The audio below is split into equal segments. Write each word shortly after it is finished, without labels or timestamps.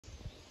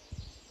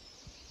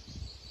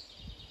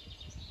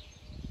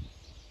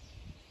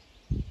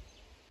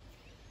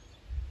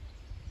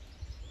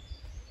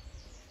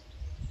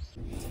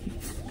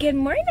Good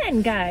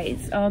morning,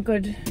 guys. Oh,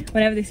 good.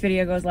 Whenever this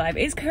video goes live,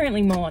 it's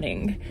currently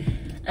morning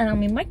and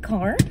I'm in my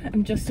car.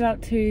 I'm just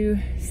about to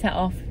set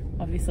off.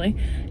 Obviously,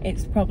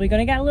 it's probably going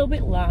to get a little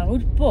bit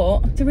loud,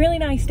 but it's a really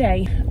nice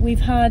day.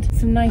 We've had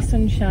some nice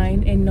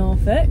sunshine in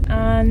Norfolk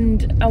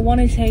and I want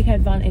to take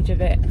advantage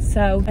of it.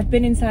 So I've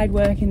been inside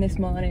working this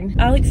morning.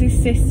 Alex's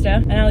sister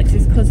and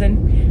Alex's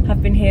cousin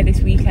have been here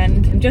this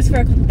weekend just for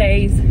a couple of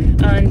days,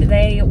 and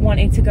they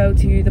wanted to go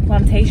to the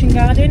Plantation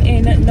Garden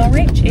in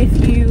Norwich.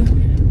 If you,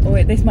 oh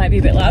wait, this might be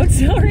a bit loud,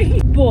 sorry,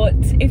 but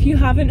if you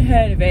haven't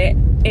heard of it,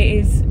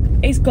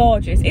 it's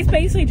gorgeous. It's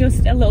basically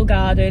just a little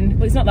garden.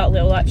 Well, it's not that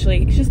little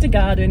actually. It's just a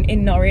garden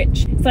in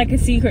Norwich. It's like a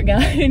secret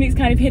garden. It's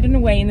kind of hidden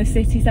away in the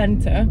city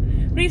centre.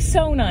 But it's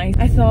so nice.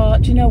 I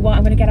thought, you know what,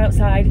 I'm going to get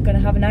outside. I'm going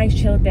to have a nice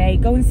chill day.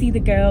 Go and see the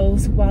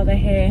girls while they're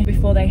here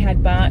before they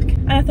head back.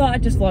 And I thought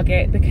I'd just vlog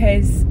it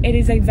because it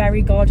is a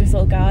very gorgeous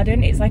little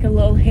garden. It's like a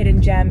little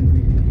hidden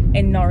gem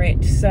in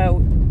Norwich.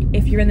 So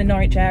if you're in the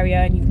Norwich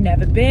area and you've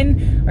never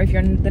been, or if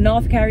you're in the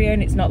Norfolk area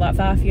and it's not that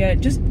far for you,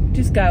 just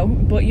go.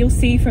 But you'll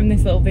see from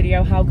this little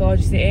video how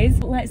gorgeous it is.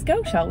 But let's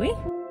go, shall we?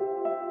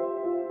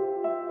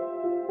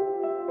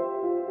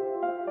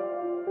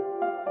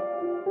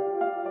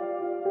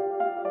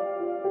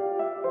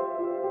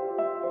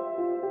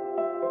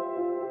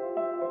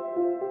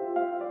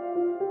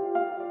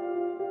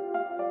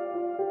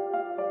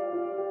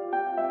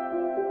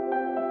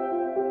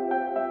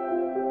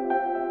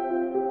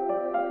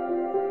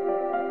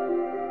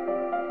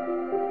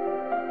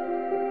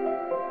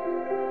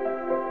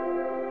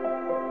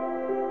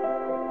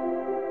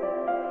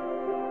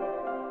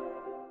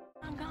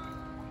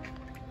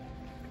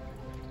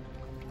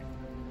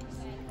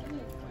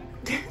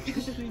 I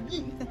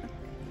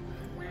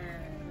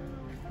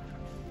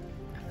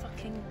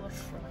fucking love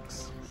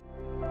frogs.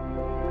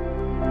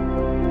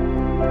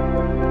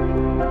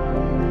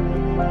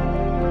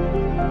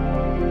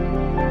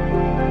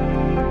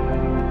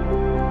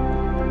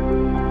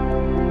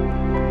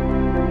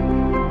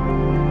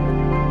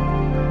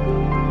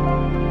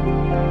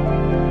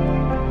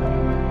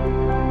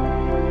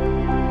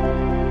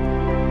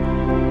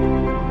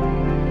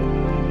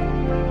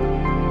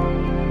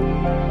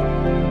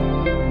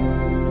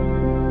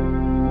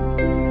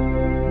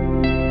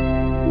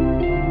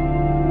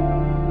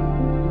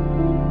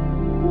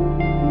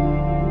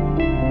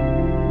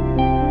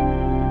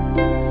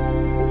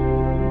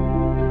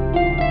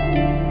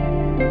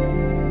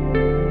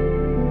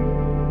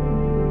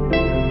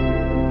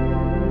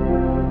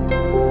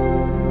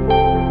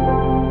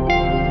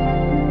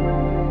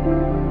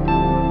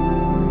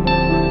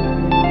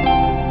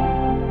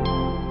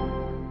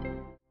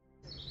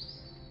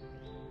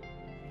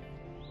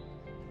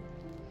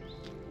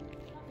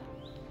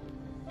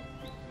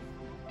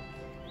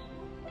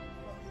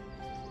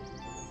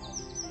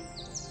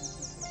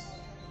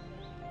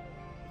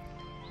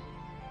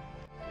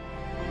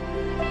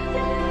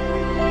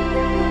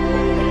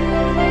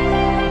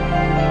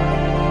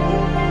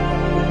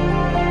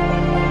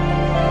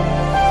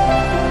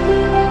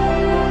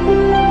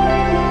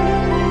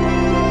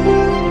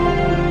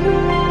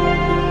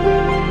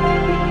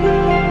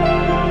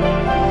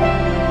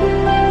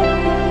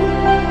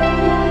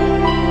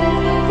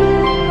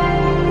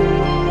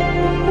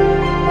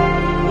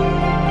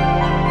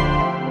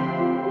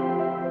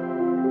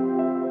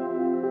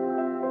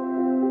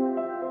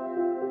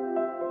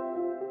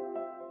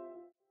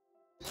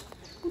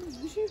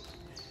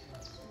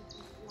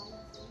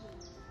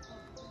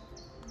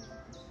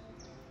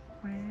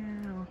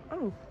 Wow.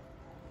 Oh,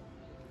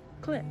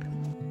 clip.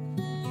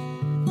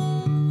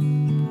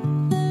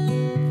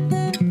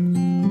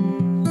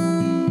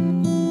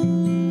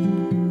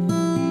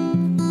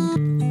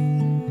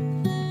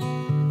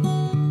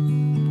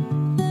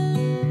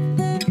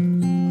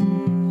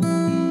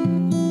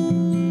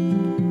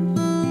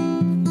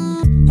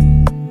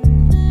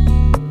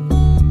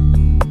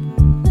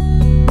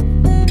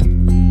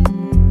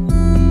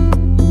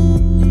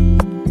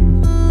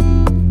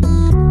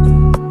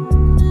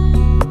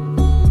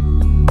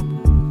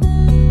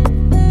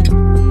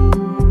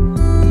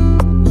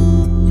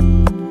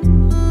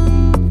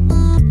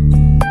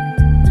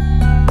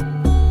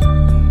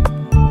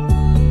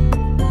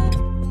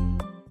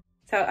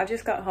 I've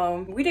just got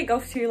home. We didn't go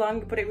for too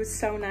long, but it was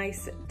so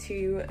nice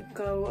to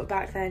go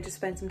back there and just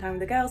spend some time with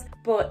the girls.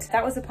 But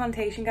that was the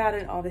Plantation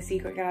Garden, or the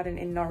secret garden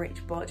in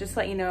Norwich. But just to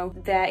let you know,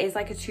 there is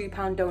like a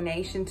 £2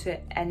 donation to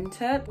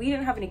enter. We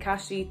didn't have any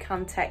cash, so you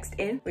can text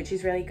in, which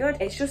is really good.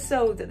 It's just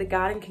so that the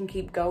garden can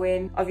keep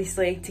going.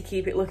 Obviously, to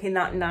keep it looking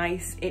that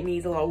nice, it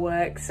needs a lot of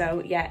work.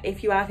 So yeah,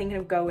 if you are thinking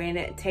of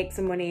going, take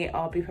some money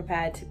or be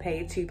prepared to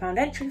pay a £2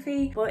 entry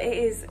fee. But it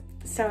is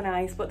so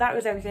nice. But that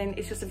was everything.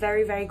 It's just a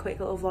very, very quick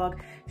little vlog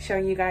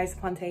showing you guys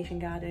the Plantation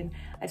Garden.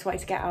 I just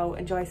wanted to get out,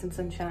 enjoy some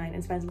sunshine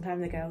and spend some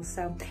time with the girls.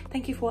 So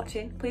thank you for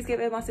watching. Please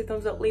give it a massive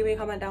thumbs up, leave me a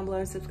comment down below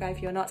and subscribe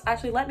if you're not.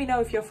 Actually, let me know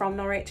if you're from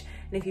Norwich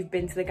and if you've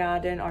been to the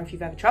garden or if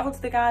you've ever travelled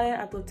to the garden.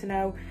 I'd love to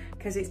know,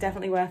 because it's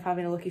definitely worth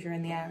having a look if you're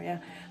in the area.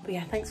 But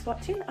yeah, thanks for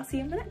watching. I'll see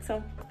you in the next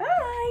one. Bye.